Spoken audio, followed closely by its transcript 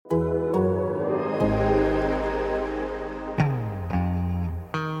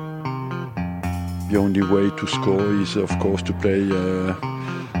The only way to score is, of course, to play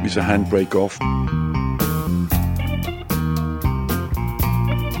with a handbrake off.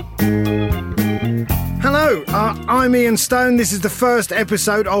 Hello, I'm Ian Stone. This is the first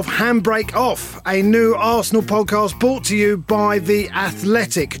episode of Handbrake Off, a new Arsenal podcast brought to you by The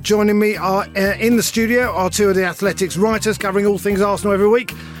Athletic. Joining me are in the studio are two of The Athletic's writers covering all things Arsenal every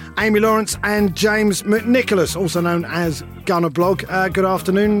week, Amy Lawrence and James McNicholas, also known as Gunner Blog. Good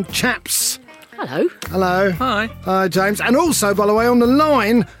afternoon, chaps. Hello. Hello. Hi. James. And also, by the way, on the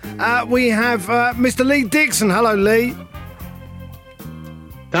line, we have Mr. Lee Dixon. Hello, Lee.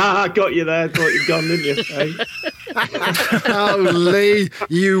 I got you there. Thought you'd gone, didn't you? Hey? Oh, Lee,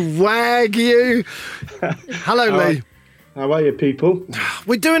 you wag, you. Hello, Lee. How are you, people?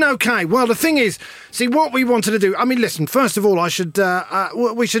 We're doing okay. Well, the thing is, see, what we wanted to do... I mean, listen, first of all,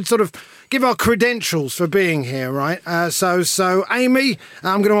 we should sort of give our credentials for being here, right? So, Amy,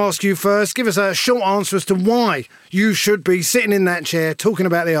 I'm going to ask you first. Give us a short answer as to why you should be sitting in that chair talking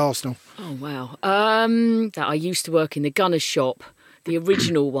about the Arsenal. Oh, wow. That I used to work in the gunner's shop, the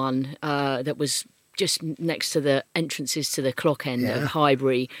original one that was just next to the entrances to the clock end of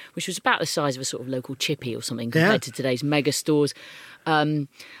Highbury, which was about the size of a sort of local chippy or something compared to today's mega stores. And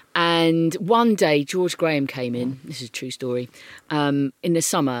one day George Graham came in, this is a true story, in the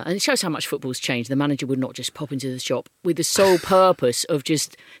summer, and it shows how much football's changed. The manager would not just pop into the shop with the sole purpose of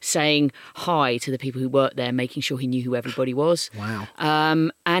just saying hi to the people who worked there, making sure he knew who everybody was. Wow.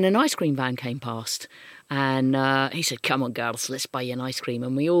 And an ice cream van came past. And he said, "Come on, girls, let's buy you an ice cream."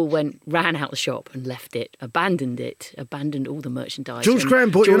 And we all ran out the shop and left it, abandoned all the merchandise. George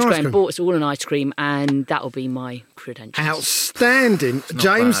Graham bought you an ice cream? George Graham bought us all an ice cream, and that'll be my credentials. Outstanding.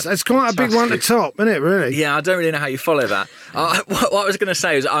 James, bad. that's quite a big one to top, isn't it, really? Yeah, I don't really know how you follow that. What I was going to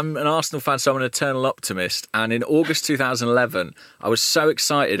say is I'm an Arsenal fan, so I'm an eternal optimist. And in August 2011, I was so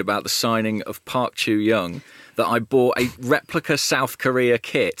excited about the signing of Park Chu-young that I bought a replica South Korea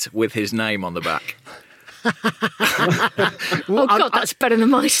kit with his name on the back. Oh, God, that's better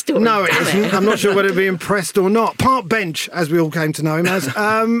than my story. No, it isn't. I'm not sure whether to be impressed or not. Park Bench, as we all came to know him as.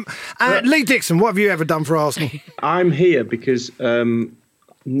 Lee Dixon, what have you ever done for Arsenal? I'm here because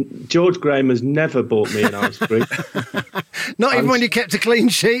George Graham has never bought me an ice cream. Not even when you kept a clean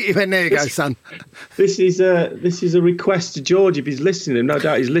sheet. He went, "There you go, son." This is a request to George if he's listening. And no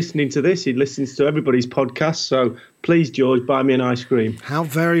doubt he's listening to this. He listens to everybody's podcast. So please, George, buy me an ice cream. How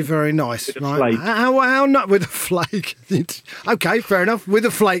very, very nice. With a flake. How not with a flake? Okay, fair enough. With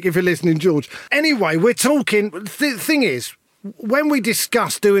a flake, if you're listening, George. Anyway, we're talking. The thing is, when we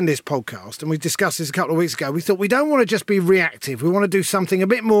discussed doing this podcast, and we discussed this a couple of weeks ago, we thought we don't want to just be reactive. We want to do something a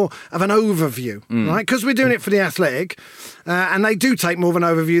bit more of an overview, right? Because we're doing it for The Athletic, and they do take more of an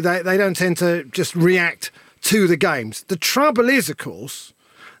overview. They don't tend to just react to the games. The trouble is, of course,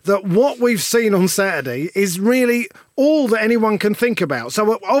 that what we've seen on Saturday is really all that anyone can think about.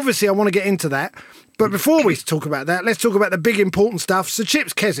 So obviously I want to get into that. But before we talk about that, let's talk about the big important stuff. Sir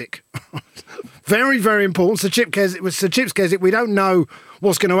Chips Keswick. Very, very important. Sir Chips Keswick, we don't know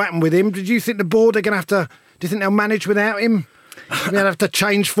what's going to happen with him. Do you think the board are going to have to... Do you think they'll manage without him? They'll have to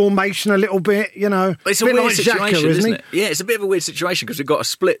change formation a little bit, you know. It's a bit weird like situation, Xhaka, isn't it? Yeah, it's a bit of a weird situation because we've got a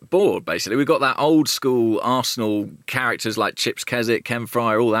split board, basically. We've got that old school Arsenal characters like Chips Keswick, Ken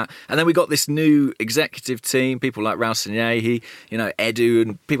Fryer, all that. And then we've got this new executive team, people like Raul Sanllehi, Edu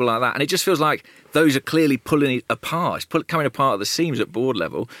and people like that. And it just feels like those are clearly pulling it apart. It's coming apart at the seams at board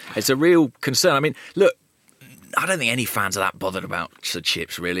level. It's a real concern. I mean, look, I don't think any fans are that bothered about Sir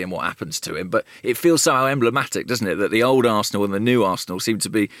Chips, really, and what happens to him. But it feels so emblematic, doesn't it, that the old Arsenal and the new Arsenal seem to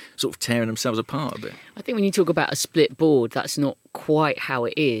be sort of tearing themselves apart a bit. I think when you talk about a split board, that's not quite how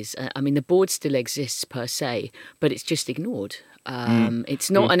it is. I mean, the board still exists per se, but it's just ignored.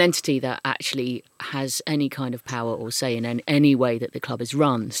 It's not an entity that actually has any kind of power or say in any way that the club is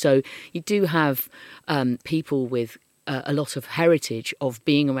run. So you do have people with a lot of heritage of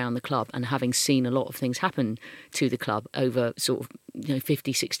being around the club and having seen a lot of things happen to the club over sort of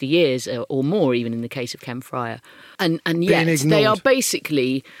 50, 60 years or more, even in the case of Ken Fryer. And yet they are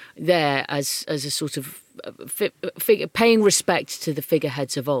basically there as a sort of figure, paying respect to the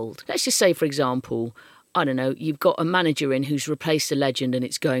figureheads of old. Let's just say, for example, I don't know, you've got a manager in who's replaced a legend and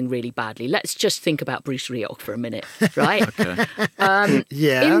it's going really badly. Let's just think about Bruce Rioch for a minute, right?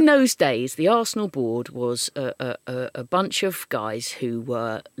 In those days, the Arsenal board was a bunch of guys who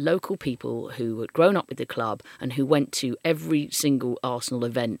were local people who had grown up with the club and who went to every single Arsenal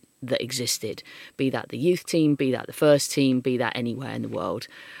event that existed, be that the youth team, be that the first team, be that anywhere in the world.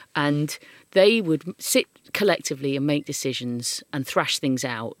 And they would sit collectively and make decisions and thrash things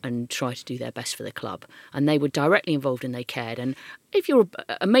out and try to do their best for the club. And they were directly involved and they cared. And if you're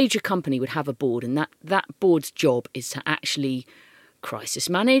a major company would have a board, and that board's job is to actually crisis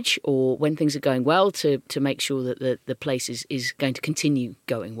manage, or when things are going well, to make sure that the place is going to continue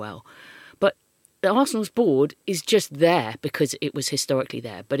going well. But the Arsenal's board is just there because it was historically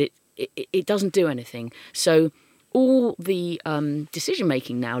there, but it doesn't do anything. So all the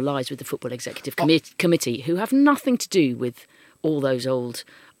decision-making now lies with the Football Executive Committee, who have nothing to do with all those old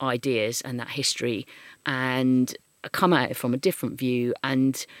ideas and that history, and come at it from a different view.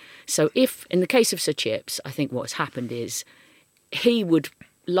 And so if, in the case of Sir Chips, I think what's happened is he would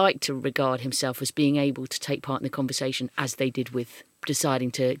like to regard himself as being able to take part in the conversation, as they did with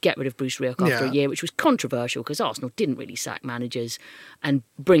deciding to get rid of Bruce Rioch after a year, which was controversial because Arsenal didn't really sack managers, and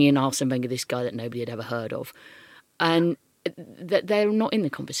bring in Arsene Wenger, this guy that nobody had ever heard of. And they're not in the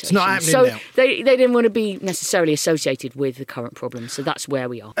conversation. It's not happening now. They didn't want to be necessarily associated with the current problem. So that's where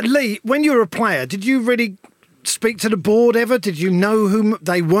we are. Lee, when you were a player, did you really speak to the board ever? Did you know who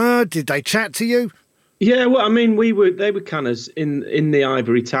they were? Did they chat to you? Yeah, well, I mean, they were kind of in the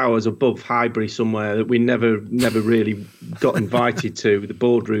ivory towers above Highbury somewhere that we never really got invited to. The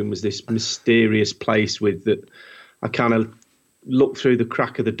boardroom was this mysterious place that I kind of looked through the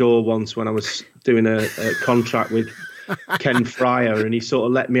crack of the door once when I was doing a contract with Ken Fryer, and he sort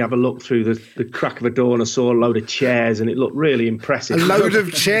of let me have a look through the crack of a door, and I saw a load of chairs, and it looked really impressive. A load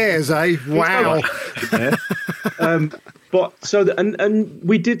of chairs, eh? Wow. But so, and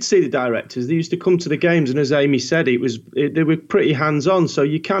we did see the directors. They used to come to the games, and as Amy said, they were pretty hands-on. So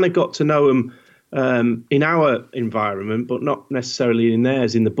you kind of got to know them in our environment, but not necessarily in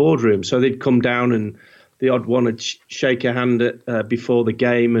theirs, in the boardroom. So they'd come down, and the odd one would shake a hand before the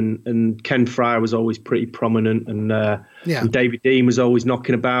game, and Ken Fryer was always pretty prominent, and David Dean was always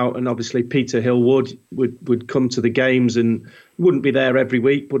knocking about, and obviously Peter Hill would come to the games and wouldn't be there every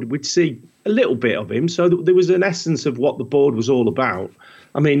week, but we'd see a little bit of him. So there was an essence of what the board was all about.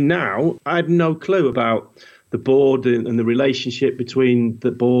 I mean, now I had no clue about the board and the relationship between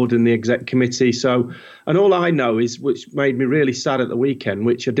the board and the exec committee. So, and all I know is, which made me really sad at the weekend,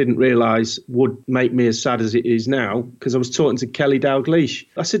 which I didn't realise would make me as sad as it is now, because I was talking to Kelly Dalglish.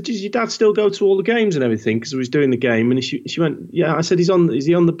 I said, does your dad still go to all the games and everything? Because I was doing the game, and she went, yeah. I said, is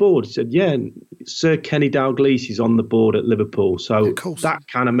he on the board? She said, yeah, Sir Kenny Dalglish is on the board at Liverpool. So that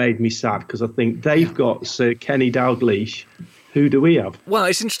kind of made me sad, because I think they've got Sir Kenny Dalglish. Who do we have? Well,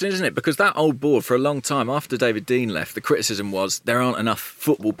 it's interesting, isn't it? Because that old board, for a long time, after David Dean left, the criticism was there aren't enough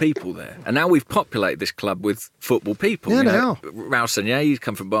football people there. And now we've populated this club with football people. Yeah, they are. Raul Sanllehi, he's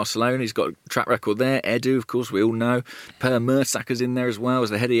come from Barcelona. He's got a track record there. Edu, of course, we all know. Per Mertzacker's in there as well as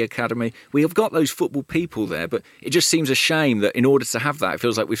the head of the academy. We have got those football people there, but it just seems a shame that in order to have that, it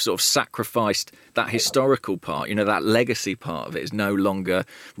feels like we've sort of sacrificed that historical part. You know, that legacy part of it is no longer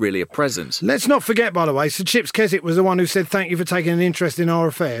really a presence. Let's not forget, by the way, Sir Chips Keswick was the one who said thank you for taking an interest in our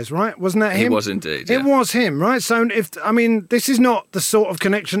affairs, right? Wasn't that him? He was indeed. It was him, right? So, this is not the sort of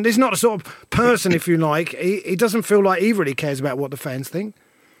connection, this is not the sort of person, if you like. He doesn't feel like he really cares about what the fans think.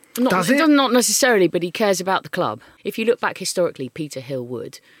 Does it? Not necessarily, but he cares about the club. If you look back historically, Peter Hill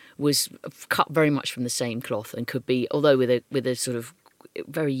was cut very much from the same cloth, and could be, although with a sort of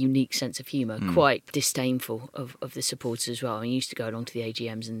very unique sense of humour, quite disdainful of the supporters as well. I mean, he used to go along to the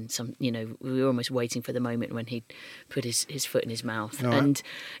AGMs, and we were almost waiting for the moment when he'd put his foot in his mouth. Right.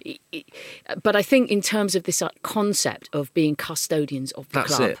 But I think in terms of this concept of being custodians of the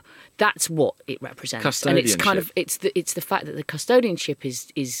club, that's what it represents. And it's kind of it's the fact that the custodianship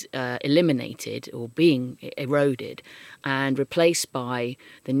is eliminated or being eroded and replaced by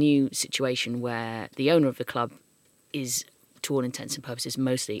the new situation where the owner of the club is, to all intents and purposes,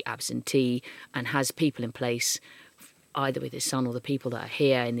 mostly absentee, and has people in place, either with his son or the people that are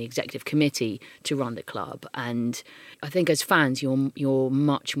here in the executive committee, to run the club. And I think as fans, you're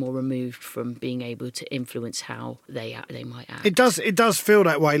much more removed from being able to influence how they might act. It does feel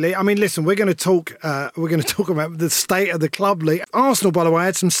that way, Lee. I mean, listen, we're going to talk about the state of the club, Lee. Arsenal, by the way,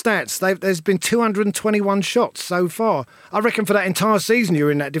 had some stats. There's been 221 shots so far. I reckon for that entire season you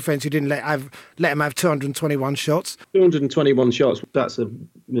were in that defence, you didn't let them have 221 shots. 221 shots. That's at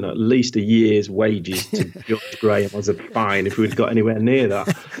least a year's wages to George Graham as a fine if we'd got anywhere near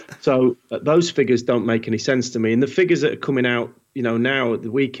that. So those figures don't make any sense to me. And the figures that are coming out, now at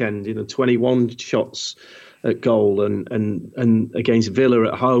the weekend, 21 shots at goal and against Villa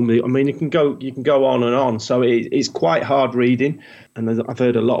at home. I mean, you can go on and on. So it's quite hard reading. And I've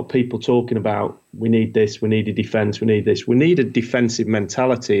heard a lot of people talking about we need this, we need a defence, we need this. We need a defensive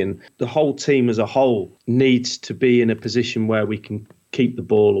mentality, and the whole team as a whole needs to be in a position where we can keep the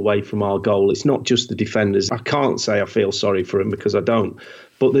ball away from our goal. It's not just the defenders. I can't say I feel sorry for them because I don't.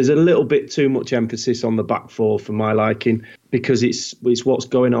 But there's a little bit too much emphasis on the back four for my liking, because it's what's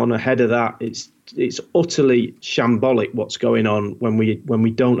going on ahead of that. It's utterly shambolic what's going on when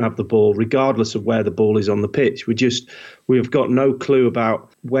we don't have the ball, regardless of where the ball is on the pitch. We've got no clue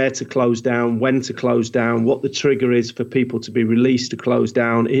about where to close down, when to close down, what the trigger is for people to be released to close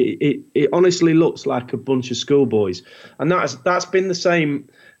down. It honestly looks like a bunch of schoolboys, and that's been the same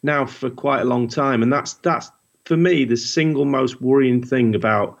now for quite a long time. And that's for me the single most worrying thing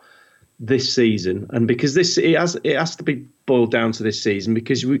about this season, and because it has to be boiled down to this season,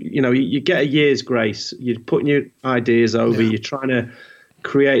 because you get a year's grace, you're putting your ideas over, you're trying to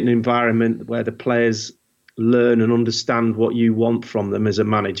create an environment where the players learn and understand what you want from them as a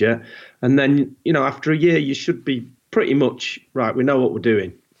manager, and then after a year you should be pretty much right. We know what we're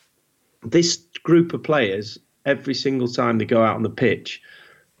doing. This group of players, every single time they go out on the pitch,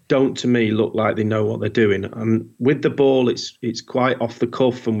 don't to me look like they know what they're doing. And with the ball, it's quite off the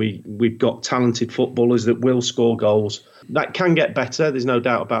cuff, and we've got talented footballers that will score goals. That can get better, there's no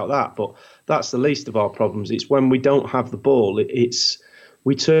doubt about that, but that's the least of our problems. It's when we don't have the ball,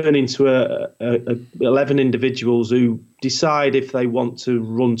 we turn into 11 individuals who decide if they want to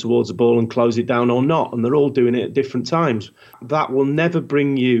run towards the ball and close it down or not, and they're all doing it at different times. That will never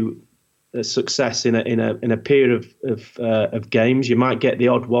bring you success in a period of games. You might get the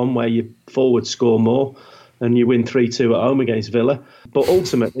odd one where your forwards score more and you win 3-2 at home against Villa, but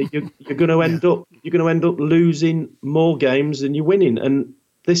ultimately you're going to end up losing more games than you're winning. And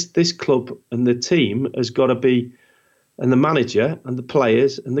this club and the team has got to be, and the manager and the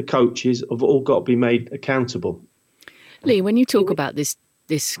players and the coaches have all got to be made accountable. Lee, when you talk about this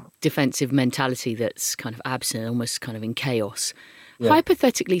defensive mentality that's kind of absent, almost kind of in chaos. Yeah.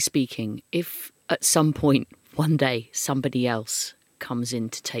 Hypothetically speaking, if at some point one day somebody else comes in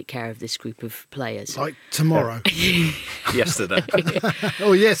to take care of this group of players, like tomorrow, yesterday,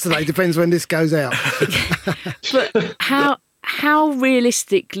 or yesterday, depends when this goes out. But how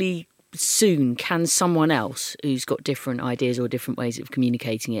realistically soon can someone else who's got different ideas or different ways of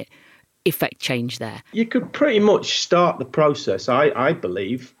communicating it effect change there? You could pretty much start the process, I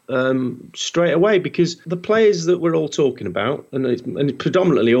believe, straight away, because the players that we're all talking about, and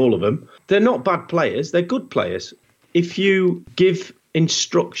predominantly all of them, they're not bad players, they're good players. If you give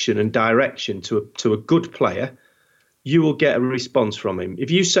instruction and direction to a good player, you will get a response from him.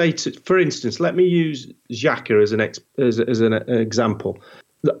 If you say, for instance, let me use Xhaka as an example.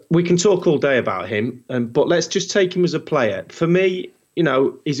 We can talk all day about him, but let's just take him as a player. For me,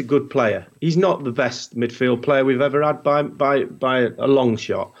 he's a good player. He's not the best midfield player we've ever had by a long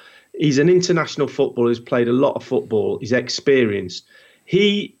shot. He's an international footballer who's played a lot of football. He's experienced.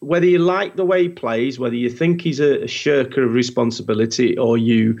 Whether you like the way he plays, whether you think he's a shirker of responsibility, or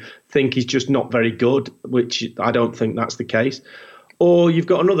you think he's just not very good, which I don't think that's the case, or you've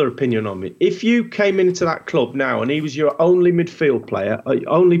got another opinion on me. If you came into that club now and he was your only midfield player,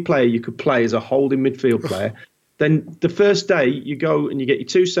 only player you could play as a holding midfield player, then the first day you go and you get your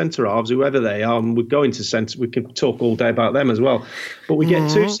two centre-halves, whoever they are, and we go into centre, we can talk all day about them as well, but we get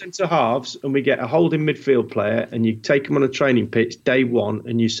two centre-halves and we get a holding midfield player, and you take them on a training pitch day one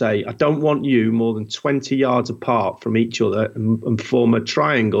and you say, I don't want you more than 20 yards apart from each other, and form a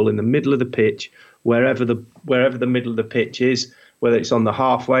triangle in the middle of the pitch, wherever the middle of the pitch is, whether it's on the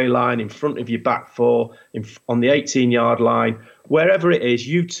halfway line, in front of your back four, on the 18-yard line, wherever it is,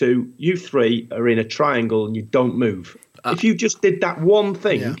 you three are in a triangle and you don't move. If you just did that one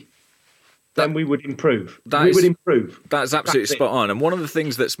thing, then we would improve. That's absolutely spot on. And one of the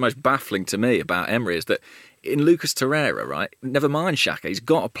things that's most baffling to me about Emery is that in Lucas Torreira, right, never mind Xhaka, he's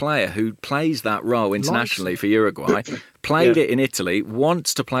got a player who plays that role internationally for Uruguay, played it in Italy,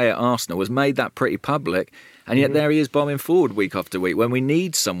 wants to play at Arsenal, has made that pretty public, and yet there he is bombing forward week after week when we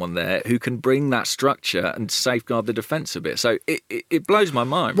need someone there who can bring that structure and safeguard the defence a bit. So it blows my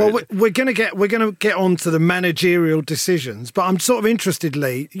mind. Well, really. we're going to get on to the managerial decisions, but I'm sort of interested,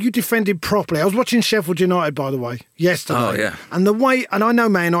 Lee. You defended properly. I was watching Sheffield United, by the way, yesterday. Oh, yeah. And I know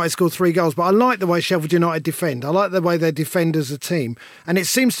Man United scored 3 goals, but I like the way Sheffield United defend. I like the way they defend as a team. And it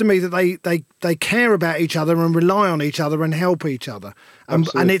seems to me that they care about each other and rely on each other and help each other.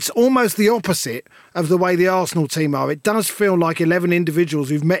 And it's almost the opposite of the way the Arsenal team are. It does feel like 11 individuals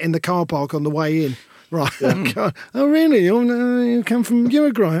who've met in the car park on the way in. Right. Yeah. Oh, really? Oh, no, you come from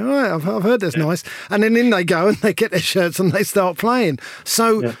Uruguay. All right, I've heard that's nice. And then in they go and they get their shirts and they start playing.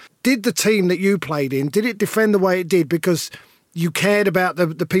 So did the team that you played in, did it defend the way it did because you cared about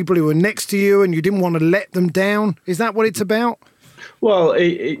the people who were next to you and you didn't want to let them down? Is that what it's about? Well,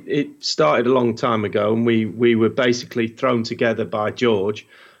 it started a long time ago, and we were basically thrown together by George,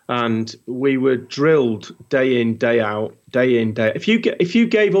 and we were drilled day in, day out, day in, day out. If you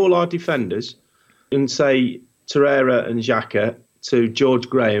gave all our defenders and say Torreira and Xhaka to George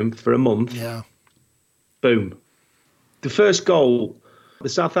Graham for a month, boom. The first goal,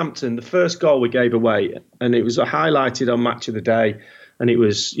 the first goal we gave away, and it was highlighted on Match of the Day, and it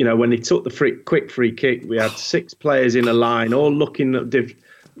was, when they took the quick free kick, we had 6 players in a line, all looking at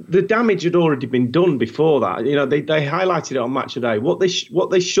the damage had already been done before that. They highlighted it on Match of the Day. What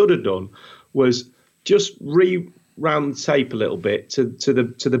they should have done was just round the tape a little bit to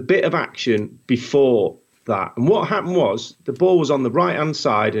the bit of action before that. And what happened was the ball was on the right hand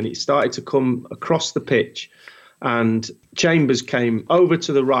side and it started to come across the pitch, and Chambers came over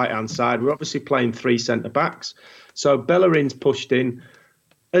to the right hand side. We're obviously playing 3 centre backs, so Bellerin's pushed in.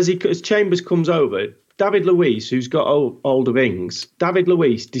 As Chambers comes over, David Luiz, who's got hold of Ings, David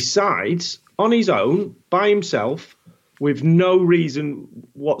Luiz decides on his own by himself, with no reason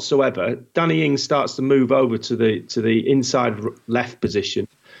whatsoever. Danny Ings starts to move over to the inside left position.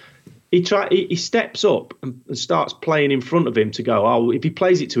 He steps up and starts playing in front of him to go, oh, if he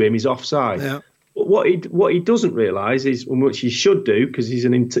plays it to him, he's offside. Yeah. But what he doesn't realise is, which he should do, because he's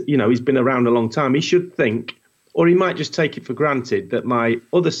he's been around a long time, he should think, or he might just take it for granted, that my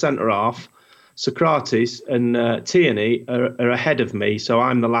other centre half, Socrates and Tierney, are ahead of me, so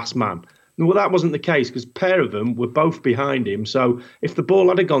I'm the last man. Well, that wasn't the case, because a pair of them were both behind him. So if the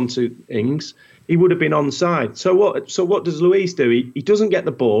ball had gone to Ings, he would have been onside. So what does Luiz do? He doesn't get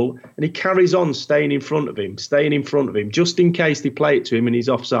the ball, and he carries on staying in front of him, just in case they play it to him and he's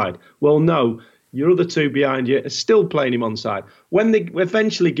offside. Well, no, your other 2 behind you are still playing him onside. When they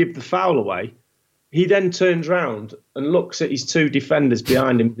eventually give the foul away, he then turns round and looks at his 2 defenders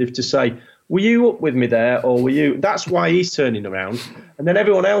behind him to say, were you up with me there, or were you? That's why he's turning around. And then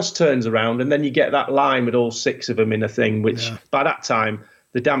everyone else turns around, and then you get that line with all 6 of them in a thing, which by that time,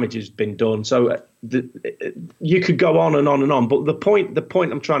 the damage has been done. So you could go on and on and on. But the point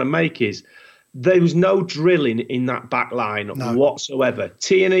I'm trying to make is there was no drilling in that back line whatsoever.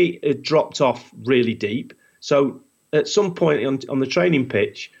 Tierney had dropped off really deep. So at some point on the training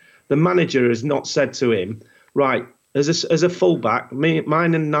pitch, the manager has not said to him, right, as a fullback,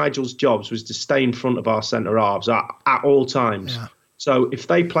 mine and Nigel's jobs was to stay in front of our centre halves at all times. Yeah. So if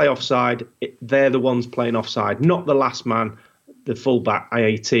they play offside, they're the ones playing offside, not the last man, the fullback,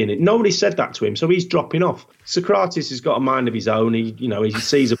 i.e. Nobody said that to him, so he's dropping off. Socrates has got a mind of his own. He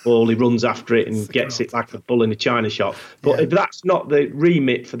sees a ball, he runs after it and gets it like a bull in a china shop. But if that's not the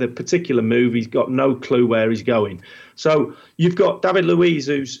remit for the particular move, he's got no clue where he's going. So you've got David Luiz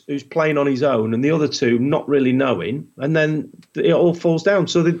who's playing on his own, and the other 2 not really knowing, and then it all falls down.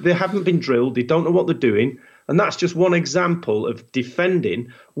 So they haven't been drilled, they don't know what they're doing, and that's just one example of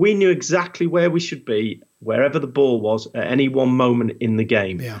defending. We knew exactly where we should be, wherever the ball was at any one moment in the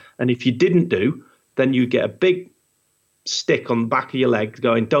game. Yeah. And if you didn't do, then you get a big stick on the back of your leg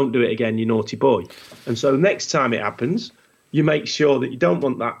going, don't do it again, you naughty boy. And so next time it happens, you make sure that you don't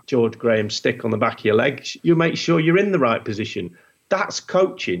want that George Graham stick on the back of your leg. You make sure you're in the right position. That's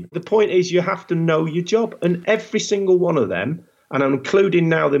coaching. The point is you have to know your job. And every single one of them, and I'm including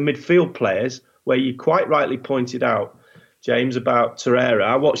now the midfield players, where you quite rightly pointed out, James, about Torreira.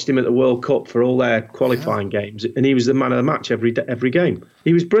 I watched him at the World Cup for all their qualifying games, and he was the man of the match every game.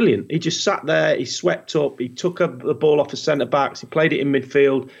 He was brilliant. He just sat there, he swept up, he took the ball off the centre-backs, he played it in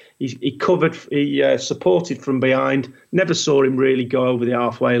midfield, he covered, he supported from behind. Never saw him really go over the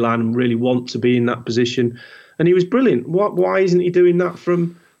halfway line and really want to be in that position. And he was brilliant. Why isn't he doing that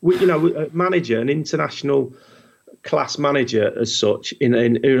from, a manager, an international class manager as such, in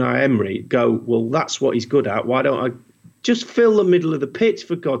Unai Emery, go, well, that's what he's good at. Why don't I just fill the middle of the pitch,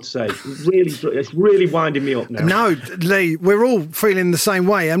 for God's sake? It's really winding me up now. No, Lee, we're all feeling the same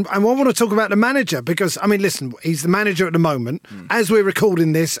way. And I want to talk about the manager, because, listen, he's the manager at the moment. As we're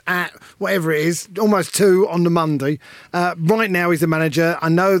recording this at whatever it is, almost 2 on the Monday. Right now he's the manager. I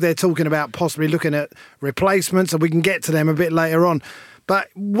know they're talking about possibly looking at replacements, and we can get to them a bit later on. But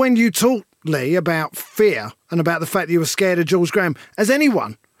when you talk, Lee, about fear and about the fact that you were scared of George Graham, has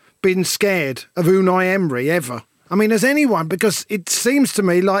anyone been scared of Unai Emery ever? Has anyone? Because it seems to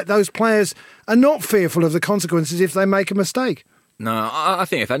me like those players are not fearful of the consequences if they make a mistake. No, I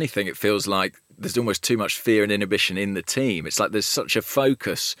think if anything, it feels like there's almost too much fear and inhibition in the team. It's like there's such a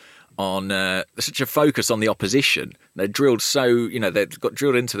focus on such a focus on the opposition. They're drilled they've got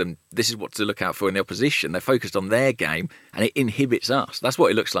drilled into them. This is what to look out for in the opposition. They're focused on their game, and it inhibits us. That's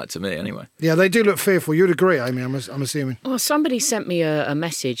what it looks like to me, anyway. Yeah, they do look fearful. You'd agree, Amy? I'm assuming. Well, somebody sent me a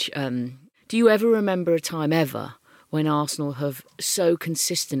message. Do you ever remember a time ever when Arsenal have so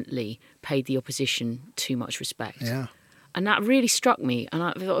consistently paid the opposition too much respect? Yeah. And that really struck me. And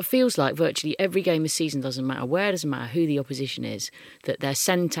it feels like virtually every game this season, doesn't matter where, doesn't matter who the opposition is, that they're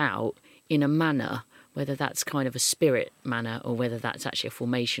sent out in a manner, whether that's kind of a spirit manner or whether that's actually a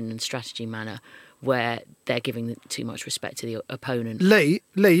formation and strategy manner, where they're giving too much respect to the opponent. Lee.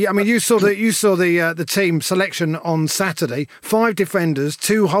 I mean, you saw the team selection on Saturday. 5 defenders,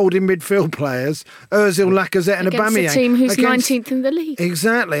 2 holding midfield players, Ozil, Lacazette, and Against Aubameyang. a team who's 19th in the league.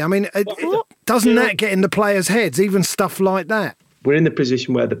 Exactly. I mean, doesn't that get in the players' heads? Even stuff like that. We're in the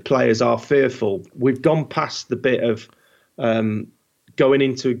position where the players are fearful. We've gone past the bit of going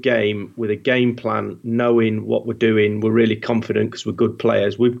into a game with a game plan, knowing what we're doing. We're really confident because we're good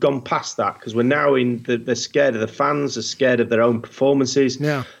players. We've gone past that because we're now they're scared of the fans, they're scared of their own performances.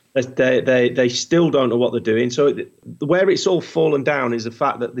 Yeah. They still don't know what they're doing. So where it's all fallen down is the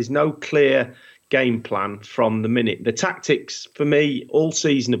fact that there's no clear game plan from the minute. The tactics, for me, all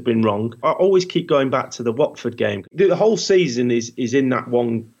season have been wrong. I always keep going back to the Watford game. The whole season is in that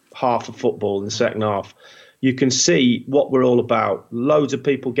one half of football in the second half. You can see what we're all about. Loads of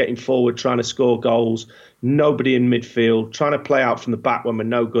people getting forward, trying to score goals. Nobody in midfield, trying to play out from the back when we're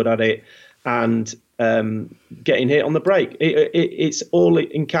no good at it, and getting hit on the break. It's all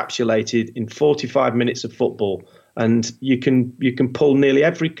encapsulated in 45 minutes of football, and you can pull nearly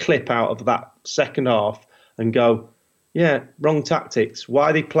every clip out of that second half and go, yeah, wrong tactics. Why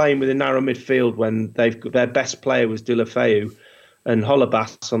are they playing with a narrow midfield when their best player was Deulofeu and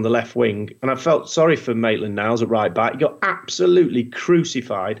Holebas on the left wing? And I felt sorry for Maitland-Niles at right back. He got absolutely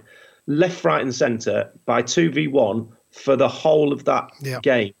crucified left, right and centre by 2v1 for the whole of that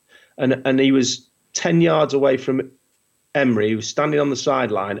game. And he was 10 yards away from Emery, who was standing on the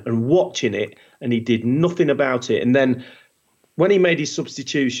sideline and watching it, and he did nothing about it. And then when he made his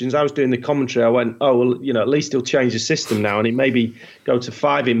substitutions, I was doing the commentary. I went, oh, well, at least he'll change the system now and he maybe go to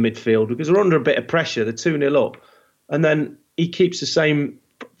 5 in midfield because we're under a bit of pressure. They're 2-0 up. And then he keeps the same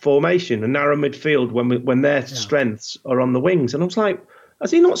formation, a narrow midfield, when their strengths are on the wings. And I was like,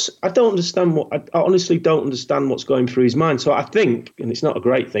 has he not? I honestly don't understand what's going through his mind. So I think, and it's not a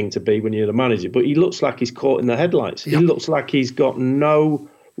great thing to be when you're the manager, but he looks like he's caught in the headlights. Yep. He looks like he's got no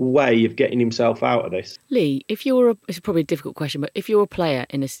way of getting himself out of this. Lee, it's probably a difficult question, but if you're a player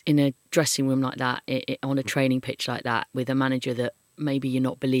in a dressing room like that, on a training pitch like that, with a manager that maybe you're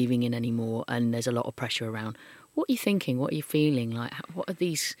not believing in anymore, and there's a lot of pressure around, what are you thinking? What are you feeling? Like, what are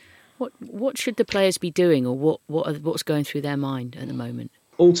these? What should the players be doing, or what's going through their mind at the moment?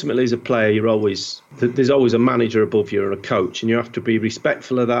 Ultimately, as a player, there's always a manager above you or a coach, and you have to be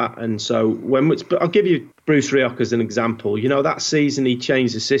respectful of that. And so but I'll give you Bruce Rioch as an example. That season he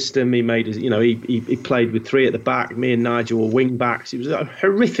changed the system. He made he played with 3 at the back. Me and Nigel were wing backs. It was a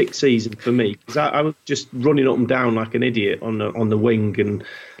horrific season for me because I was just running up and down like an idiot on the wing and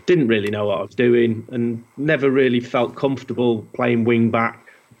didn't really know what I was doing and never really felt comfortable playing wing back.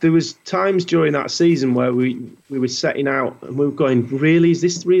 There was times during that season where we were setting out and we were going, really, is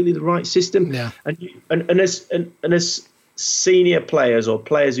this really the right system? Yeah. And as senior players or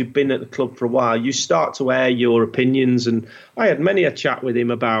players who've been at the club for a while, you start to air your opinions. And I had many a chat with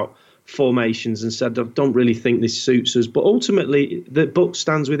him about formations and said, I don't really think this suits us. But ultimately, the buck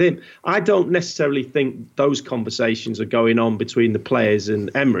stands with him. I don't necessarily think those conversations are going on between the players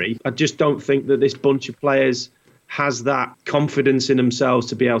and Emery. I just don't think that this bunch of players has that confidence in themselves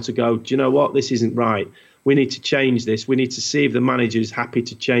to be able to go, do you know what, this isn't right. We need to change this. We need to see if the manager is happy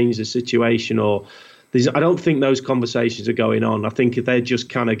to change the situation. I don't think those conversations are going on. I think if they're just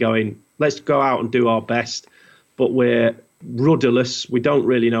kind of going, let's go out and do our best, but we're rudderless. We don't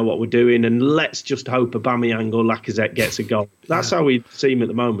really know what we're doing, and let's just hope Aubameyang or Lacazette gets a goal. That's how we see him at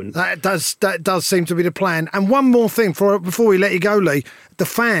the moment. That does seem to be the plan. And one more thing before we let you go, Lee, the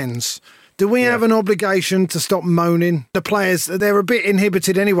fans. Do we have an obligation to stop moaning? The players, they're a bit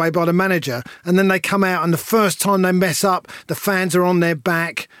inhibited anyway by the manager, and then they come out and the first time they mess up, the fans are on their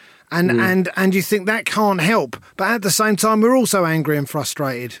back, and you think that can't help. But at the same time, we're also angry and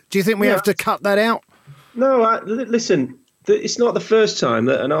frustrated. Do you think we have to cut that out? No, listen, it's not the first time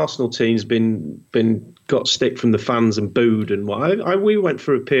that an Arsenal team's been got stick from the fans and booed and what. We went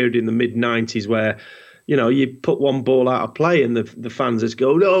through a period in the mid-90s where you put one ball out of play and the fans just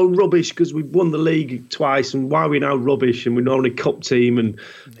go, "Oh, rubbish, because we've won the league twice, and why are we now rubbish, and we're only a cup team, and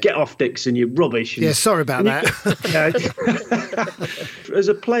get off, Dixon, you're rubbish." And, yeah, sorry about that. As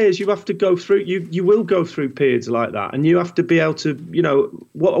a players, you have to go through, you will go through periods like that, and you have to be able to,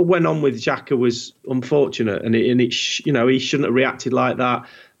 what went on with Xhaka was unfortunate, and he shouldn't have reacted like that.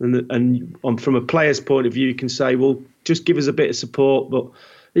 And from a player's point of view, you can say, well, just give us a bit of support, but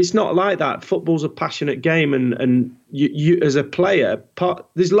it's not like that. Football's a passionate game, and you as a player,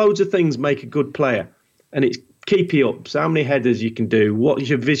 there's loads of things make a good player, and it's keepy ups, how many headers you can do, what's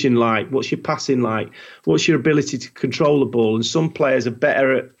your vision like, what's your passing like, what's your ability to control the ball. And some players are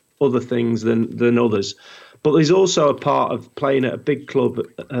better at other things than others. But there's also a part of playing at a big club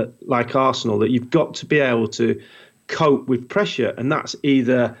like Arsenal that you've got to be able to cope with pressure, and that's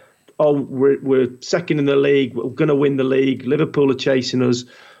either, we're second in the league, we're going to win the league, Liverpool are chasing us,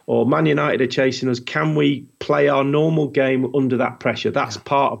 or Man United are chasing us. Can we play our normal game under that pressure? That's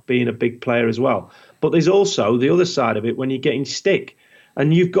part of being a big player as well. But there's also the other side of it when you're getting stick,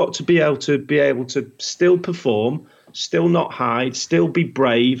 and you've got to be able to still perform, still not hide, still be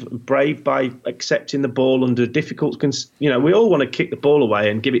brave by accepting the ball under difficult. We all want to kick the ball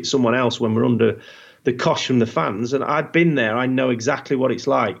away and give it someone else when we're under the cosh from the fans. And I've been there. I know exactly what it's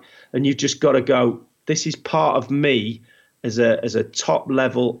like. And you've just got to go, this is part of me as a top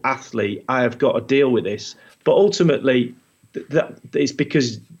level athlete. I have got to deal with this. But ultimately, that it's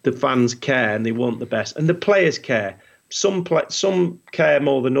because the fans care and they want the best, and the players care. Some care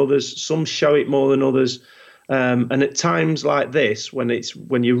more than others. Some show it more than others. And at times like this, when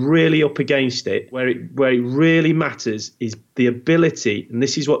you're really up against it, where it really matters is the ability, and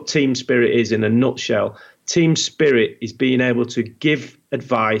this is what team spirit is in a nutshell. Team spirit is being able to give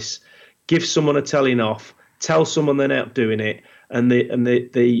advice, give someone a telling off, tell someone they're not doing it, and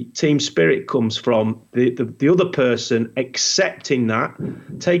the team spirit comes from the other person accepting that,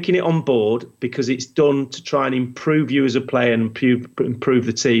 taking it on board because it's done to try and improve you as a player and improve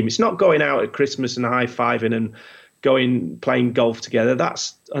the team. It's not going out at Christmas and high-fiving and playing golf together.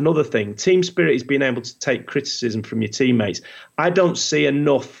 That's another thing. Team spirit is being able to take criticism from your teammates. I don't see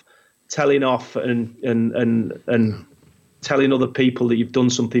enough telling off and telling other people that you've done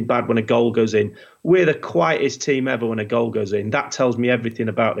something bad when a goal goes in. We're the quietest team ever when a goal goes in. That tells me everything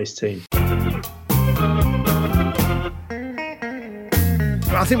about this team.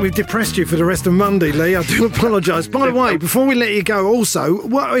 I think we've depressed you for the rest of Monday, Lee. I do apologise. By the way, before we let you go, also,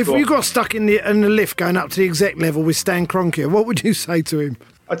 if you got stuck in the lift going up to the exec level with Stan Kroenke, what would you say to him?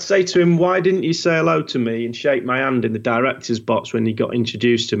 I'd say to him, why didn't you say hello to me and shake my hand in the director's box when he got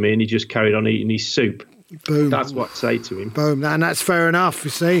introduced to me and he just carried on eating his soup? Boom. That's what I'd say to him. Boom. And that's fair enough, you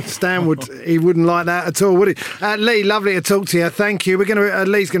see. Stan wouldn't like that at all, would he? Lee, lovely to talk to you. Thank you.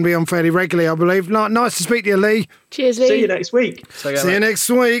 Lee's going to be on fairly regularly, I believe. Nice to speak to you, Lee. Cheers, Lee. See you next week. See you next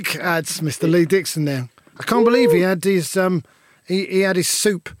week. It's Mr. Lee Dixon there. I can't believe he had his he had his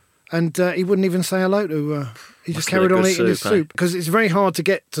soup and he wouldn't even say hello to he just carried on eating his soup because it's very hard to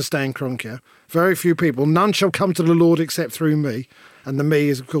get to Stan Kroenke. Very few people. None shall come to the Lord except through me. And the me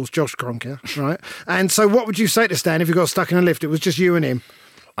is, of course, Josh Kroenke, right? And so what would you say to Stan if you got stuck in a lift? It was just you and him.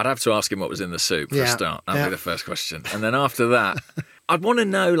 I'd have to ask him what was in the soup for a start. That'd be the first question. And then after that, I'd want to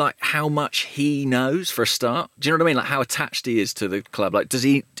know, like, how much he knows for a start. Do you know what I mean? Like, how attached he is to the club. Like,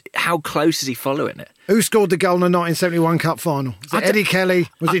 how close is he following it? Who scored the goal in the 1971 Cup final? Was it Eddie Kelly?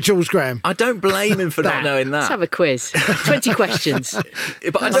 Was it George Graham? I don't blame him for not knowing that. Let's have a quiz. 20 questions.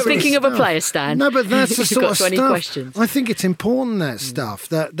 But I'm thinking of a player, Stan. No, but that's the sort of 20 stuff. questions. I think it's important, that stuff,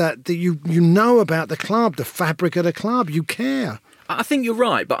 that you know about the club, the fabric of the club. You care. I think you're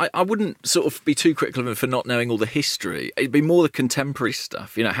right, but I wouldn't sort of be too critical of him for not knowing all the history. It'd be more the contemporary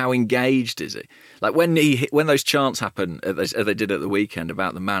stuff. You know, how engaged is he? Like when those chants happen, as they did at the weekend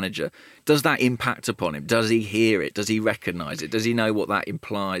about the manager, does that impact upon him? Does he hear it? Does he recognise it? Does he know what that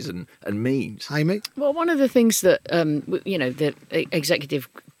implies and means? Amy? Well, one of the things that the executive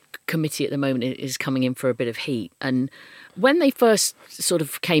committee at the moment is coming in for a bit of heat, and when they first sort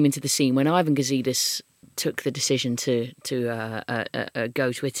of came into the scene, when Ivan Gazidis took the decision to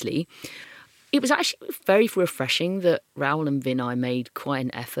go to Italy, it was actually very refreshing that Raul and Vinay made quite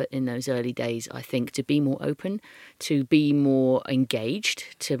an effort in those early days, I think, to be more open, to be more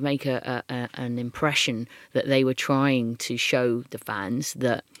engaged, to make an impression that they were trying to show the fans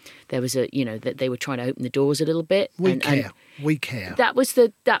that there was that they were trying to open the doors a little bit. We care. That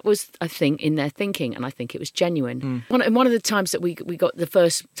was I think in their thinking, and I think it was genuine. One of the times that the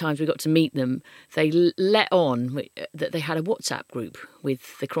first times we got to meet them, they let on that they had a WhatsApp group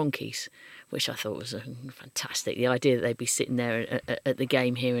with the Kroenkes, which I thought was fantastic. The idea that they'd be sitting there at the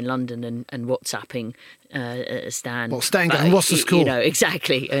game here in London and WhatsApping Stan. Well, Stan going, what's the score? You know,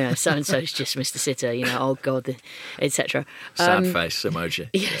 exactly. So-and-so's just missed a sitter, you know, oh God, etc. Sad face emoji.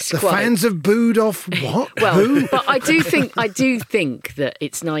 Yes, The quite. fans have booed off what? Well, Who? but I do think that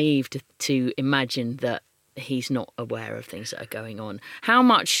it's naive to imagine that he's not aware of things that are going on. How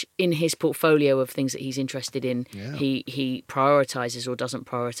much in his portfolio of things that he's interested in he prioritises or doesn't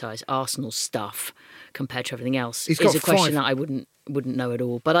prioritise Arsenal stuff compared to everything else He's is got a question 5. that I wouldn't know at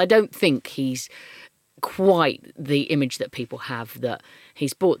all. But I don't think he's quite the image that people have, that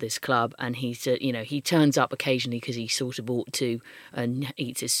he's bought this club and he's he turns up occasionally because he sort of ought to and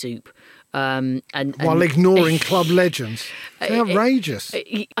eats his soup. And While ignoring club legends. It's outrageous.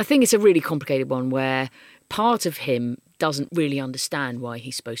 I think it's a really complicated one where part of him doesn't really understand why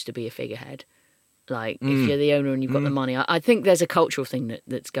he's supposed to be a figurehead. Like, if you're the owner and you've got the money, I think there's a cultural thing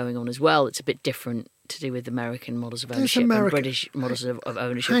that's going on as well. It's a bit different to do with American models of ownership and British models of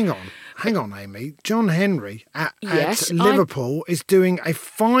ownership. Hang on, Amy. John Henry at Liverpool is doing a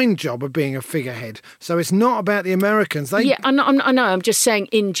fine job of being a figurehead. So it's not about the Americans. I know. I'm just saying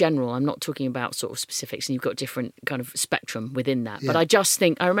in general. I'm not talking about sort of specifics, and you've got different kind of spectrum within that. Yeah. But I just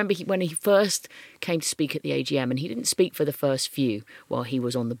think I remember when he first came to speak at the AGM, and he didn't speak for the first few while he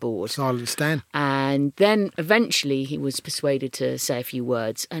was on the board. Silent Stan. And then eventually he was persuaded to say a few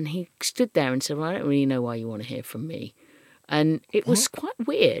words, and he stood there and said, well, I don't really know why you want to hear from me. And it was quite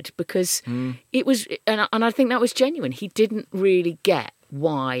weird because it was, and I think that was genuine. He didn't really get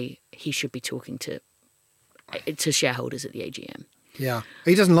why he should be talking to shareholders at the AGM. Yeah.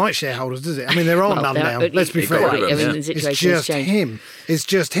 He doesn't like shareholders, does it? I mean, there are none now. Let's be fair. Quite. I mean, the It's situation's just changed. him. It's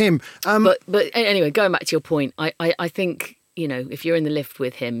just him. But anyway, going back to your point, I think, if you're in the lift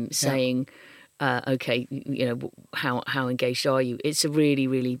with him saying, okay, how engaged are you? It's a really,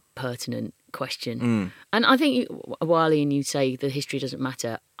 really pertinent question. And I think, Wiley, and you say the history doesn't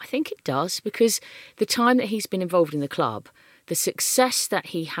matter. I think it does, because the time that he's been involved in the club, the success that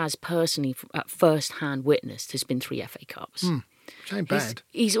he has personally at first-hand witnessed has been 3 FA Cups. Which ain't bad.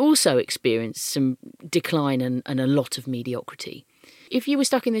 He's also experienced some decline and a lot of mediocrity. If you were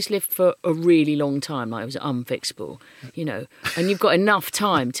stuck in this lift for a really long time, like it was unfixable, and you've got enough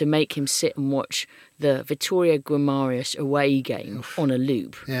time to make him sit and watch the Vittoria Guimaraes away game on a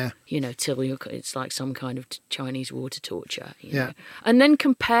loop, till it's like some kind of Chinese water torture, know? And then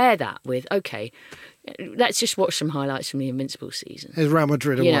compare that with, okay, let's just watch some highlights from the Invincible season. There's Real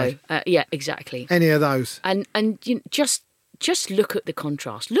Madrid away. Yeah, exactly. Any of those. And just look at the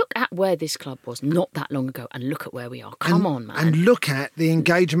contrast. Look at where this club was not that long ago and look at where we are. Come on, man. And look at the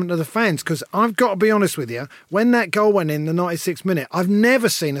engagement of the fans, because I've got to be honest with you, when that goal went in the 96th minute, I've never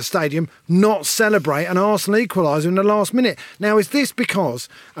seen a stadium not celebrate an Arsenal equaliser in the last minute. Now, is this because,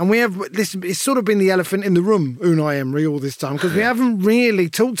 and we have, this, it's sort of been the elephant in the room, Unai Emery, all this time, because we haven't really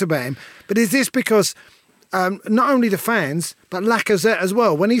talked about him, but is this because not only the fans, but Lacazette as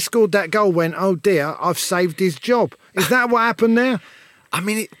well, when he scored that goal, went, oh dear, I've saved his job. Is that what happened there? I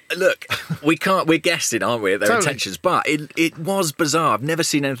mean, look, we're guessing, aren't we, at their Totally. intentions, but it was bizarre. I've never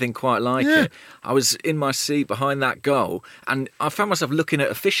seen anything quite like it. I was in my seat behind that goal, and I found myself looking at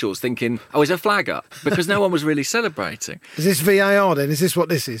officials thinking, oh, is there a flag up? Because no one was really celebrating. Is this VAR then? Is this what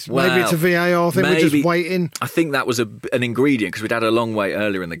this is? Maybe it's a VAR thing, we're just waiting. I think that was an ingredient, because we'd had a long wait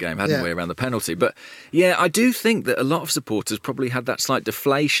earlier in the game, hadn't we, around the penalty. But yeah, I do think that a lot of supporters probably had that slight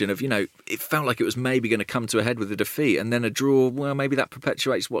deflation of, it felt like it was maybe going to come to a head with a defeat, and then a draw, well, maybe that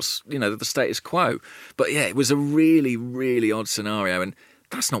perpetuates what's, the status quo. But yeah, it was a really, really odd scenario, and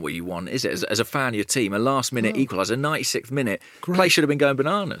that's not what you want, is it? As a fan of your team, a last-minute equaliser, 96th minute, play should have been going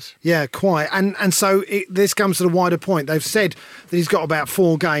bananas. Yeah, quite. And so this comes to the wider point. They've said that he's got about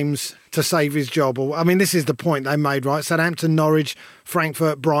 4 games to save his job. This is the point they made, right? Southampton, Norwich,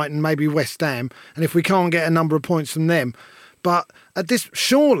 Frankfurt, Brighton, maybe West Ham. And if we can't get a number of points from them. But at this,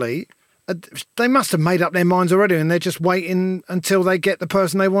 surely, they must have made up their minds already, and they're just waiting until they get the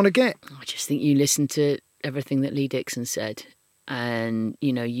person they want to get. I just think you listen to everything that Lee Dixon said. And,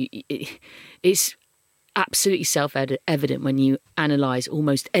 it's absolutely self-evident when you analyse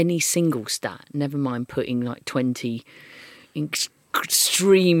almost any single stat, never mind putting like 20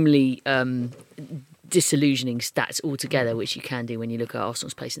 extremely disillusioning stats all together, which you can do when you look at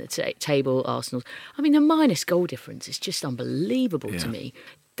Arsenal's place in the table. The minus goal difference is just unbelievable to me.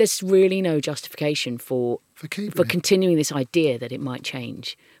 There's really no justification for continuing this idea that it might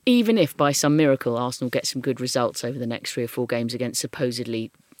change. Even if by some miracle Arsenal get some good results over the next 3 or 4 games against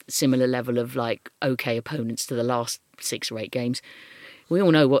supposedly similar level of okay opponents to the last 6 or 8 games, we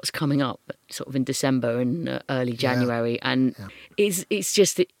all know what's coming up sort of in December and early January, and it's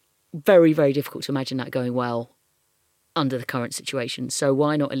just very, very difficult to imagine that going well under the current situation. So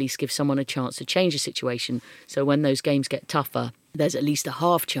why not at least give someone a chance to change the situation, so when those games get tougher, there's at least a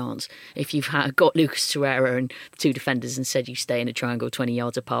half chance. If you've got Lucas Torreira and two defenders and said you stay in a triangle 20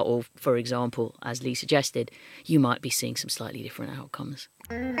 yards apart, or, for example, as Lee suggested, you might be seeing some slightly different outcomes.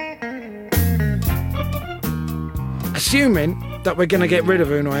 Assuming that we're going to get rid of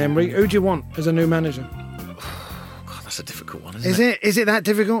Unai Emery, who do you want as a new manager? God, that's a difficult one, isn't it? Is it that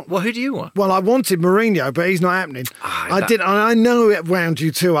difficult? Well, who do you want? Well, I wanted Mourinho, but he's not happening. I know it wound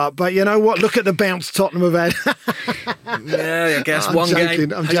you two up, but you know what? Look at the bounce Tottenham have had. Yeah, I guess I'm one joking,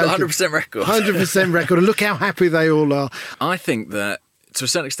 game. I'm He's got joking. 100% record. 100% record. And look how happy they all are. I think that, to a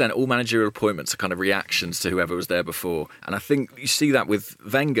certain extent, all managerial appointments are kind of reactions to whoever was there before. And I think you see that with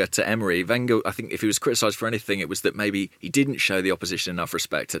Wenger to Emery. Wenger, I think if he was criticised for anything, it was that maybe he didn't show the opposition enough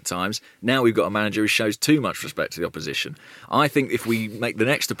respect at times. Now we've got a manager who shows too much respect to the opposition. I think if we make the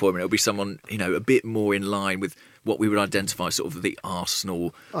next appointment, it'll be someone, a bit more in line with what we would identify sort of the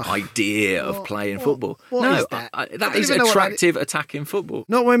Arsenal idea of playing football. What is that? That is attractive attacking football.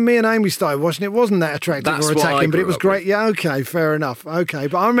 Not when me and Amy started watching it, wasn't that attractive That's or what I attacking, but it grew was up great. with. Yeah, okay, fair enough. Okay,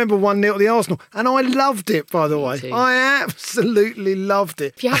 but I remember 1-0 at the Arsenal, and I loved it, by the way. too. I absolutely loved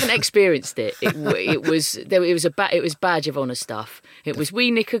it. If you haven't experienced it, it was badge of honour stuff. It was, we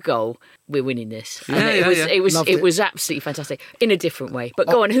nick a goal, we're winning this. And Loved it was absolutely fantastic in a different way. But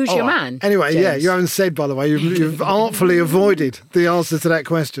go on, who's your All right. man? Anyway, yeah, James? you haven't said, by the way, you've artfully avoided the answer to that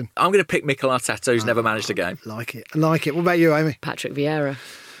question. I'm going to pick Mikel Arteta, who's never managed a game. Like it. What about you, Amy? Patrick Vieira.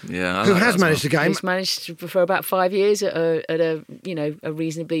 Yeah, I Who like has that as managed a game? He's managed for about 5 years at a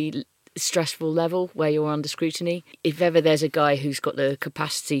reasonably stressful level where you're under scrutiny. If ever there's a guy who's got the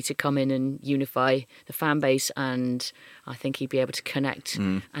capacity to come in and unify the fan base, and I think he'd be able to connect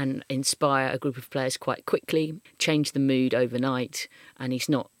and inspire a group of players quite quickly, change the mood overnight, and he's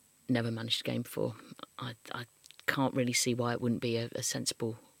never managed a game before. I can't really see why it wouldn't be a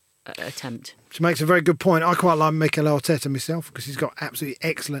sensible attempt. She makes a very good point. I quite like Mikel Arteta myself because he's got absolutely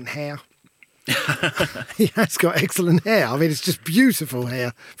excellent hair. He has got excellent hair. I mean, it's just beautiful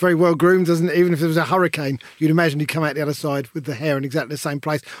hair. Very well groomed, doesn't it? Even if there was a hurricane, you'd imagine he'd come out the other side with the hair in exactly the same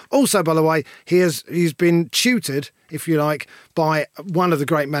place. Also, by the way, he's been tutored, if you like, by one of the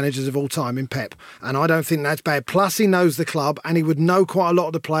great managers of all time in Pep. And I don't think that's bad. Plus, he knows the club and he would know quite a lot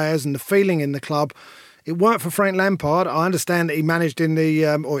of the players and the feeling in the club. It worked for Frank Lampard. I understand that he managed in the,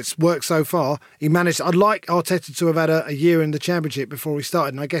 or it's worked so far. I'd like Arteta to have had a year in the Championship before he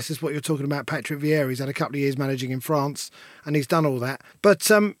started. And I guess it's what you're talking about, Patrick Vieira. He's had a couple of years managing in France and he's done all that. But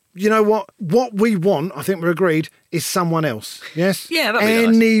you know what? What we want, I think we're agreed, is someone else. Yes? Yeah, that'd be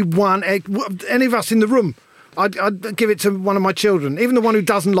nice. Anyone, any of us in the room. I'd give it to one of my children, even the one who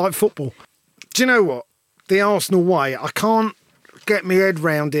doesn't like football. Do you know what? The Arsenal way, I can't get my head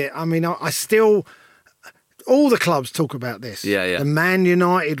round it. I mean, I still... All the clubs talk about this. Yeah. The Man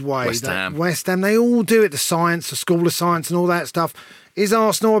United way. West Ham, they all do it. The science, the school of science and all that stuff. Is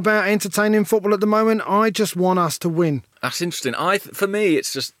Arsenal about entertaining football at the moment? I just want us to win. That's interesting. For me,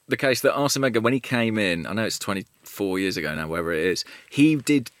 it's just the case that Arsene Wenger, when he came in, I know it's 24 years ago now, whatever it is, he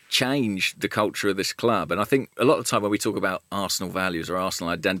did change the culture of this club. And I think a lot of the time when we talk about Arsenal values or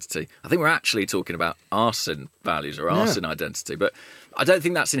Arsenal identity, I think we're actually talking about Arsene values or Arsene identity. But I don't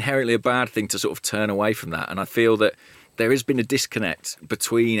think that's inherently a bad thing to sort of turn away from that. And I feel that there has been a disconnect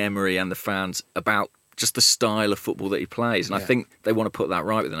between Emery and the fans about just the style of football that he plays. And I think they want to put that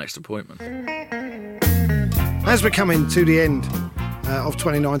right with the next appointment. As we're coming to the end of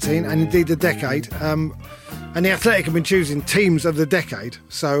 2019 and indeed the decade, and the Athletic have been choosing teams of the decade,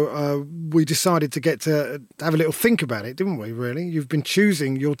 so we decided to have a little think about it, didn't we, really? You've been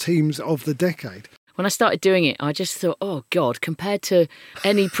choosing your teams of the decade. When I started doing it, I just thought, oh, God, compared to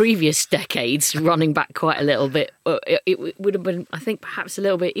any previous decades, running back quite a little bit, it would have been, I think, perhaps a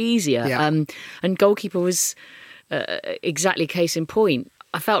little bit easier. Yeah. And goalkeeper was exactly case in point.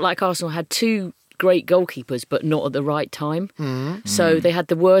 I felt like Arsenal had two great goalkeepers, but not at the right time. So they had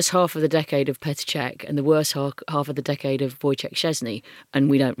the worst half of the decade of Petr Cech and the worst half of the decade of Wojciech Szczesny, and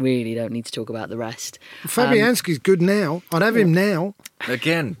we don't need to talk about the rest. Fabianski's good now. I'd have him now.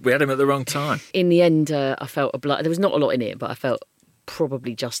 Again, we had him at the wrong time. In the end, I felt obliged. There was not a lot in it, but I felt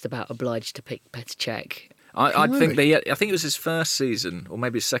probably just about obliged to pick Petr Cech. I think it was his first season, or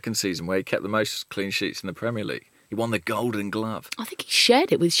maybe his second season, where he kept the most clean sheets in the Premier League. He won the Golden Glove. I think he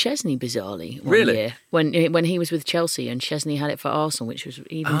shared it with Szczesny, bizarrely, one Really? year. When he was with Chelsea and Szczesny had it for Arsenal, which was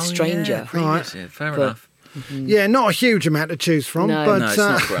even stranger. Yeah, previous year. Fair enough. Yeah, not a huge amount to choose from. No. But, No, it's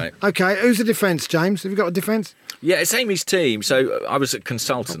not great. Okay, who's the defence, James? Have you got a defence? Yeah, it's Amy's team. So I was a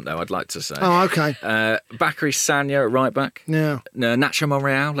consultant, though, I'd like to say. Oh, okay. Bakary Sagna at right back. Yeah. Nacho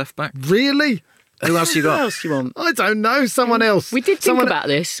Monreal, left back. Really? Who else you What got? else do you want? I don't know. Someone else. We did think someone, about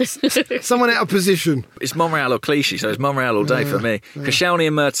this. Someone out of position. It's Monreal or Clichy, so it's Monreal all day for me. Koscielny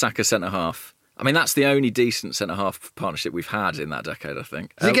and Mertesacker centre-half. I mean, that's the only decent centre-half partnership we've had in that decade, I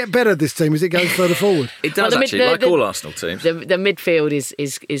think. Does it get better this team as it goes further forward? It does, Well, actually, like all Arsenal teams. The midfield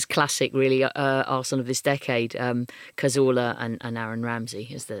is classic, really. Arsenal of this decade. Cazorla and Aaron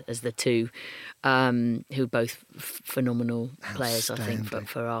Ramsey as the two, who are both phenomenal players, I think,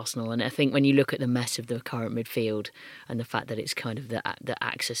 for Arsenal. And I think when you look at the mess of the current midfield and the fact that it's kind of the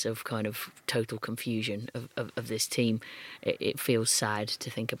axis of kind of total confusion of this team, it feels sad to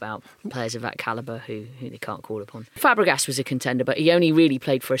think about players of that calibre who they can't call upon. Fabregas was a contender, but he only really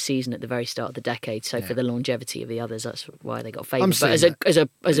played for a season at the very start of the decade. So for the longevity of the others, that's why they got favoured. But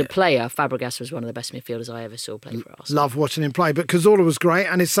as a player, Fabregas was one of the best midfielders I ever saw play for Arsenal. Love watching him play, but Cazorla was great,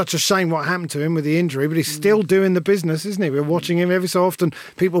 and it's such a shame what happened to him with the injury, but he's still doing the business, isn't he? We're watching him every so often.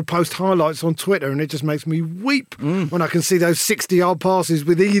 People post highlights on Twitter, and it just makes me weep when I can see those 60-yard passes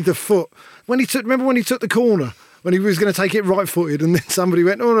with either foot. Remember when he took the corner? When he was going to take it right-footed and then somebody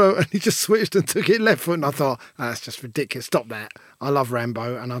went, oh no, and he just switched and took it left foot. And I thought, that's just ridiculous. Stop that. I love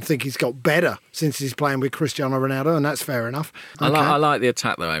Rambo, and I think he's got better since he's playing with Cristiano Ronaldo, and that's fair enough. Okay. I like the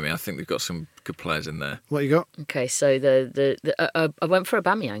attack, though, Amy. I think they've got some good players in there. What you got? Okay, so I went for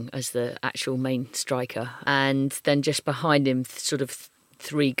Aubameyang as the actual main striker, and then just behind him, sort of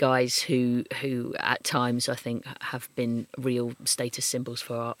three guys who at times I think have been real status symbols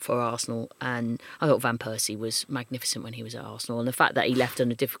for Arsenal. And I thought Van Persie was magnificent when he was at Arsenal, and the fact that he left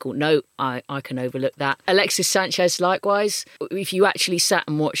on a difficult note, I can overlook that. Alexis Sanchez, likewise. If you actually sat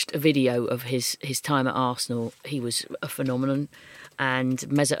and watched a video of his time at Arsenal, he was a phenomenon. And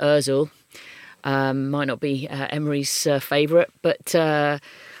Mesut Ozil might not be Emery's favourite, but I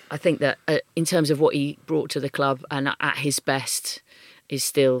think that in terms of what he brought to the club and at his best, is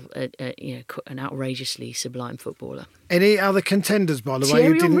still an outrageously sublime footballer. Any other contenders, by the way?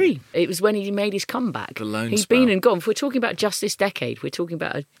 Thierry Henry. It was when he made his comeback. The loan He's spell. been and gone. If we're talking about just this decade, we're talking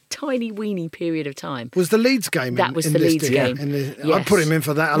about a tiny weeny period of time. Was the Leeds game? That was in the this Leeds deal? game. I'd Yes. put him in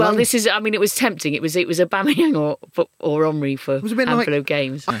for that alone. Well, it was tempting. It was Aubameyang or Henry for was a bit a handful like- of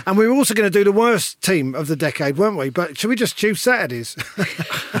games. And we were also going to do the worst team of the decade, weren't we? But should we just choose Saturdays?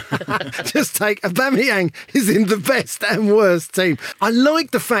 Just take Aubameyang is in the best and worst team. I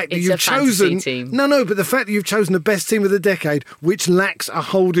like the fact that It's you've a fantasy chosen. team. No, but the fact that you've chosen the best team of the decade, which lacks a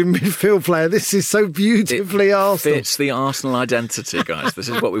holding midfield player. This is so beautifully Arsenal. Fits the Arsenal identity, guys. This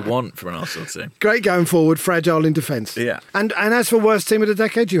is what we want from an Arsenal team. Great going forward, fragile in defence. Yeah. And as for worst team of the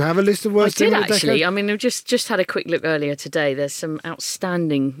decade, do you have a list of I worst team did of the actually. decade? I mean, I've just had a quick look earlier today. There's some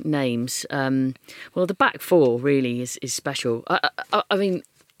outstanding names. Well, the back four really is special. I mean,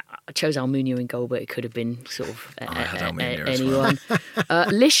 I chose Almunia in goal, but it could have been sort of I had Almunia as anyone.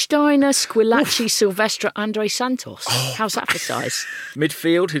 Lichtsteiner, Squillaci, Silvestre, Andre Santos. How's that for size?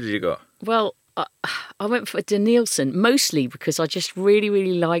 Midfield, who did you got? Well, I went for Danielson, mostly because I just really,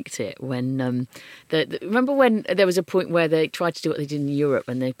 really liked it when remember when there was a point where they tried to do what they did in Europe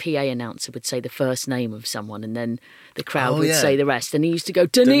and the PA announcer would say the first name of someone and then the crowd would say the rest, and he used to go,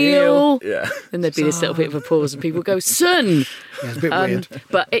 Daniel! Yeah. And there'd be this little bit of a pause and people would go, Son! Yeah, it's a bit weird.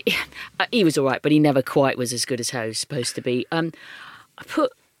 But he was all right, but he never quite was as good as how he was supposed to be. I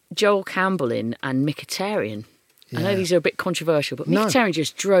put Joel Campbell in and Mkhitaryan. I know these are a bit controversial, but Mkhitaryan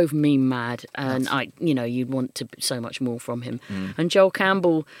just drove me mad, and you'd want so much more from him. And Joel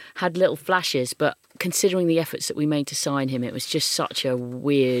Campbell had little flashes, but considering the efforts that we made to sign him, it was just such a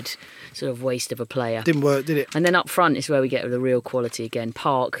weird sort of waste of a player. Didn't work, did it? And then up front is where we get the real quality again.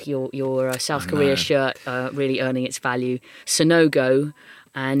 Park, your South Korea shirt really earning its value. Sonogo,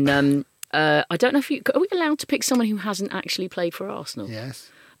 and I don't know if are we allowed to pick someone who hasn't actually played for Arsenal? Yes.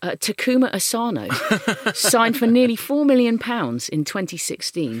 Takuma Asano signed for nearly £4 million in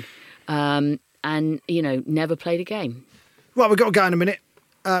 2016 and, never played a game. Right, we've got to go in a minute.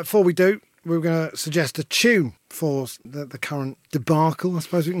 Before we do, we're going to suggest a tune for the current debacle, I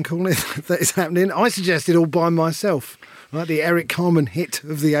suppose we can call it, that is happening. I suggested All By Myself, right, the Eric Carmen hit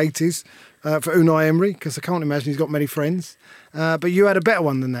of the 80s for Unai Emery, because I can't imagine he's got many friends. But you had a better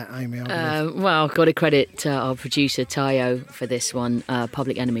one than that, Amy, I believe. Well, I've got to credit our producer, Tayo, for this one.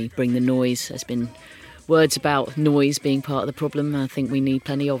 Public Enemy, Bring the Noise. There's been words about noise being part of the problem. I think we need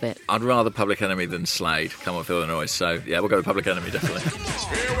plenty of it. I'd rather Public Enemy than Slade. Come on, feel the noise. So, yeah, we'll go with Public Enemy, definitely.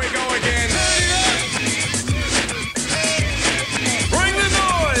 Here we go again. Bring the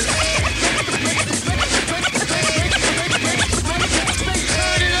noise.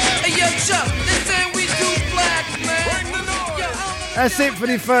 That's it for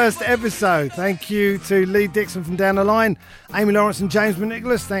the first episode. Thank you to Lee Dixon from Down the Line, Amy Lawrence and James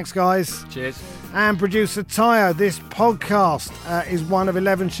McNicholas. Thanks, guys. Cheers. And producer Tayo. This podcast is one of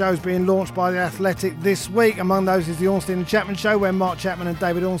 11 shows being launched by The Athletic this week. Among those is the Ornstein and Chapman Show, where Mark Chapman and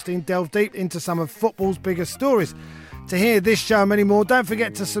David Ornstein delve deep into some of football's biggest stories. To hear this show and many more, don't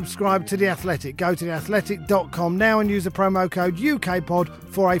forget to subscribe to The Athletic. Go to theathletic.com now and use the promo code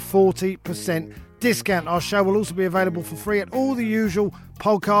UKPOD for a 40% discount. Our show will also be available for free at all the usual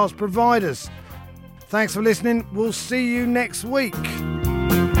podcast providers. Thanks for listening. We'll see you next week.